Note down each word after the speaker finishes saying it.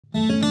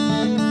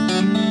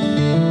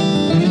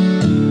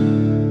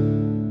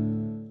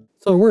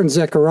So we're in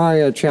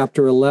Zechariah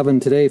chapter 11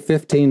 today,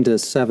 15 to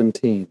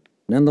 17.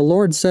 And the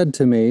Lord said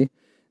to me,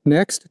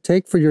 "Next,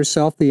 take for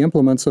yourself the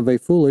implements of a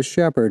foolish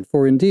shepherd,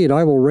 for indeed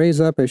I will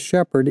raise up a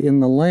shepherd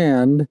in the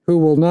land who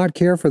will not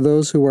care for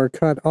those who are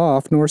cut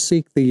off, nor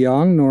seek the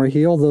young, nor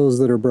heal those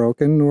that are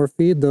broken, nor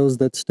feed those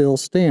that still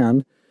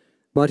stand,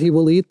 but he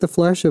will eat the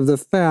flesh of the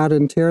fat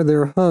and tear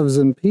their hooves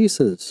in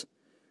pieces.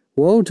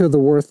 Woe to the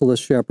worthless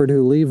shepherd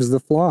who leaves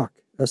the flock.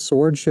 A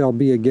sword shall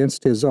be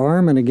against his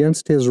arm and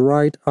against his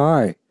right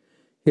eye.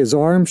 His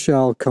arm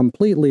shall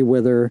completely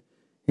wither,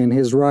 and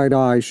his right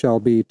eye shall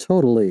be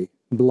totally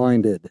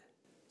blinded."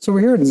 So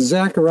we're here in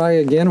Zechariah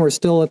again. We're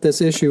still at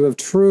this issue of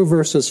true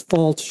versus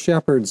false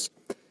shepherds.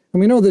 And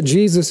we know that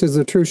Jesus is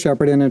the true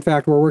shepherd, and in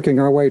fact, we're working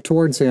our way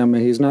towards him.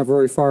 He's not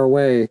very far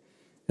away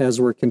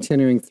as we're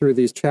continuing through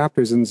these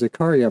chapters in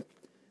Zechariah.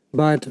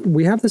 But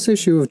we have this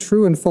issue of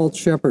true and false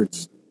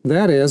shepherds.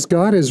 That is,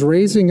 God is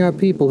raising up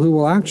people who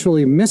will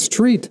actually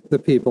mistreat the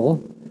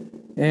people.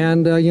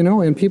 And,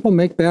 and people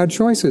make bad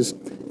choices.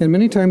 And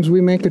many times we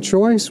make a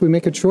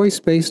choice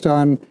based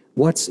on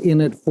what's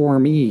in it for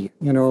me.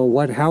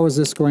 How is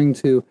this going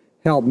to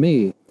help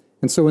me?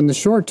 And so in the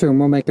short term,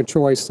 we'll make a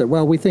choice that,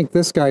 we think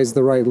this guy's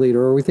the right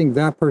leader, or we think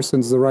that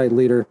person's the right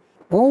leader.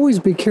 Always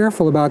be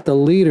careful about the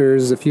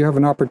leaders. If you have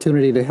an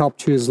opportunity to help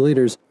choose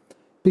leaders,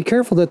 be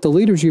careful that the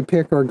leaders you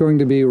pick are going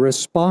to be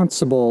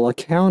responsible,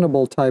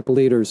 accountable type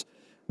leaders.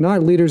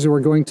 Not leaders who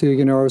are going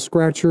to,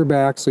 scratch your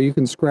back so you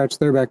can scratch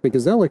their back,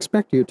 because they'll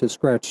expect you to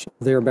scratch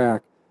their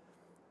back.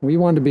 We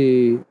want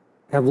to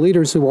have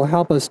leaders who will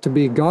help us to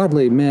be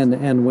godly men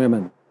and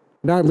women.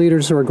 Not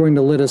leaders who are going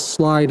to let us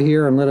slide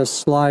here and let us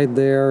slide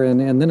there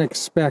and then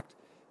expect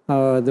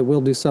that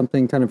we'll do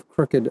something kind of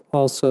crooked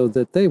also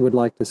that they would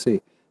like to see.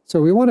 So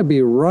we want to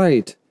be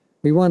right.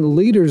 We want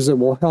leaders that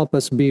will help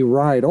us be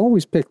right.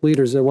 Always pick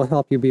leaders that will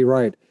help you be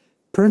right.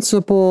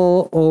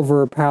 Principle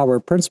over power,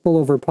 principle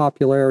over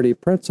popularity,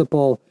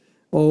 principle,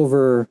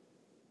 if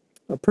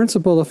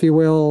you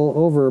will,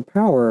 over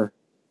power.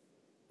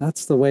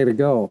 That's the way to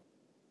go.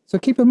 So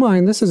keep in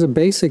mind, this is a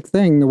basic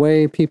thing, the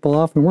way people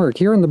often work.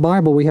 Here in the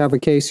Bible, we have a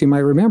case, you might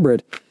remember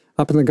it,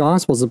 up in the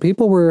Gospels. The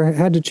people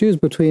had to choose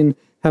between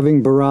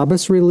having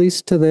Barabbas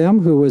released to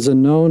them, who was a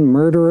known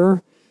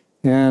murderer,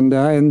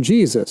 and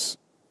Jesus.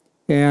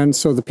 And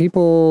so the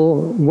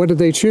people, what did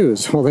they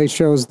choose? Well, they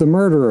chose the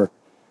murderer.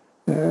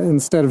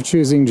 Instead of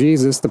choosing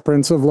Jesus, the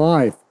Prince of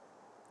Life.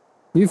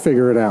 You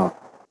figure it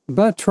out.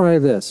 But try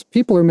this.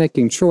 People are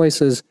making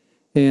choices,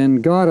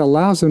 and God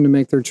allows them to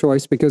make their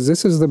choice because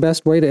this is the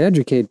best way to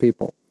educate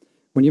people.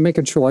 When you make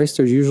a choice,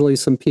 there's usually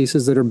some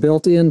pieces that are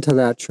built into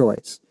that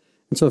choice.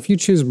 And so if you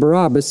choose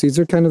Barabbas, these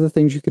are kind of the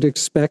things you could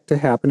expect to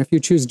happen. If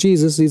you choose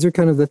Jesus, these are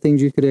kind of the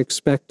things you could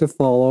expect to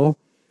follow.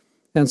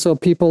 And so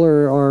people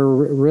are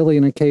really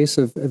in a case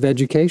of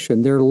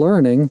education. They're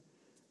learning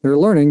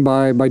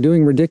by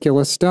doing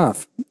ridiculous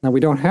stuff. Now,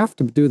 we don't have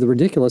to do the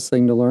ridiculous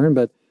thing to learn,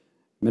 but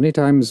many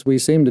times we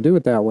seem to do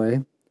it that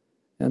way.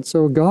 And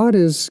so God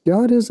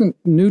isn't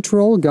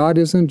neutral. God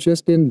isn't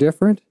just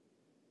indifferent.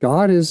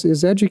 God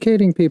is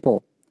educating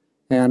people.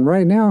 And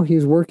right now,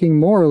 he's working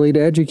morally to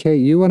educate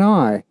you and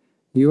I,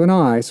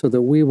 so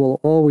that we will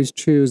always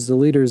choose the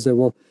leaders that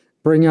will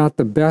bring out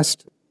the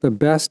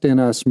best in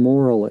us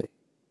morally.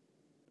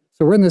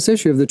 So we're in this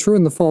issue of the true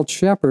and the false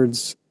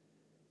shepherds.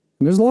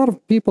 And there's a lot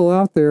of people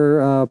out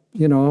there,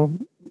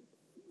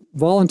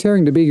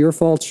 volunteering to be your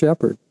false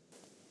shepherd.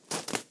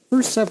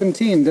 Verse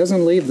 17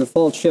 doesn't leave the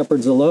false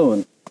shepherds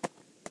alone.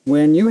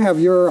 When you have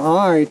your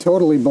eye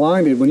totally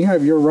blinded, when you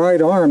have your right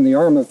arm, the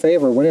arm of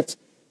favor, when it's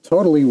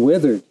totally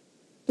withered,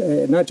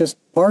 not just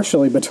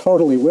partially, but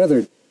totally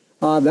withered,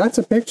 that's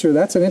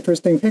an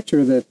interesting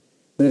picture that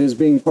is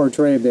being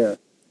portrayed there.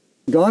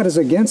 God is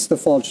against the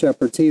false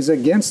shepherds. He's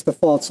against the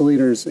false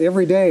leaders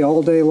every day,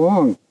 all day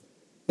long.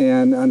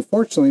 And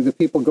unfortunately, the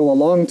people go a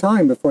long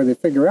time before they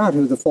figure out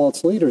who the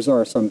false leaders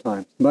are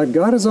sometimes. But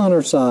God is on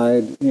our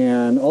side,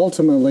 and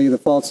ultimately the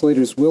false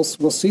leaders, we'll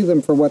see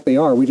them for what they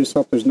are. We just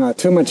hope there's not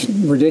too much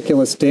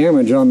ridiculous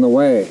damage on the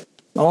way.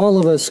 All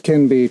of us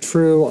can be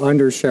true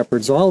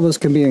under-shepherds. All of us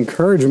can be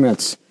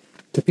encouragements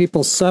to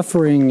people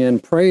suffering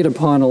and preyed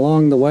upon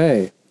along the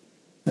way.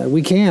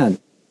 We can.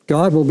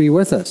 God will be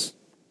with us.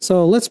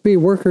 So let's be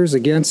workers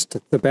against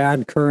the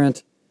bad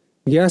current.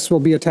 Yes, we'll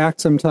be attacked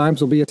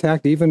sometimes. We'll be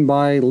attacked even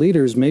by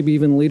leaders, maybe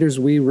even leaders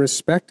we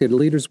respected,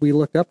 leaders we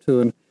look up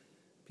to, and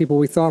people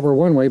we thought were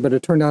one way, but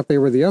it turned out they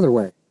were the other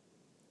way.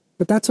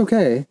 But that's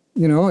okay.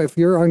 If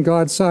you're on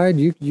God's side,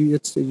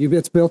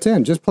 it's built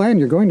in. Just plan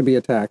you're going to be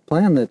attacked.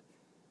 Plan that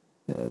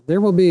there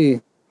will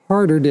be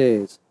harder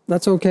days.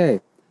 That's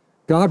okay.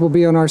 God will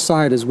be on our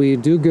side as we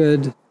do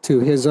good to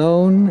his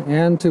own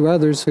and to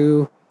others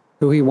who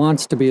he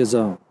wants to be his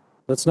own.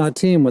 Let's not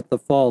team with the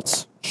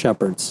false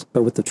shepherds,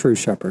 but with the true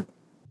shepherd.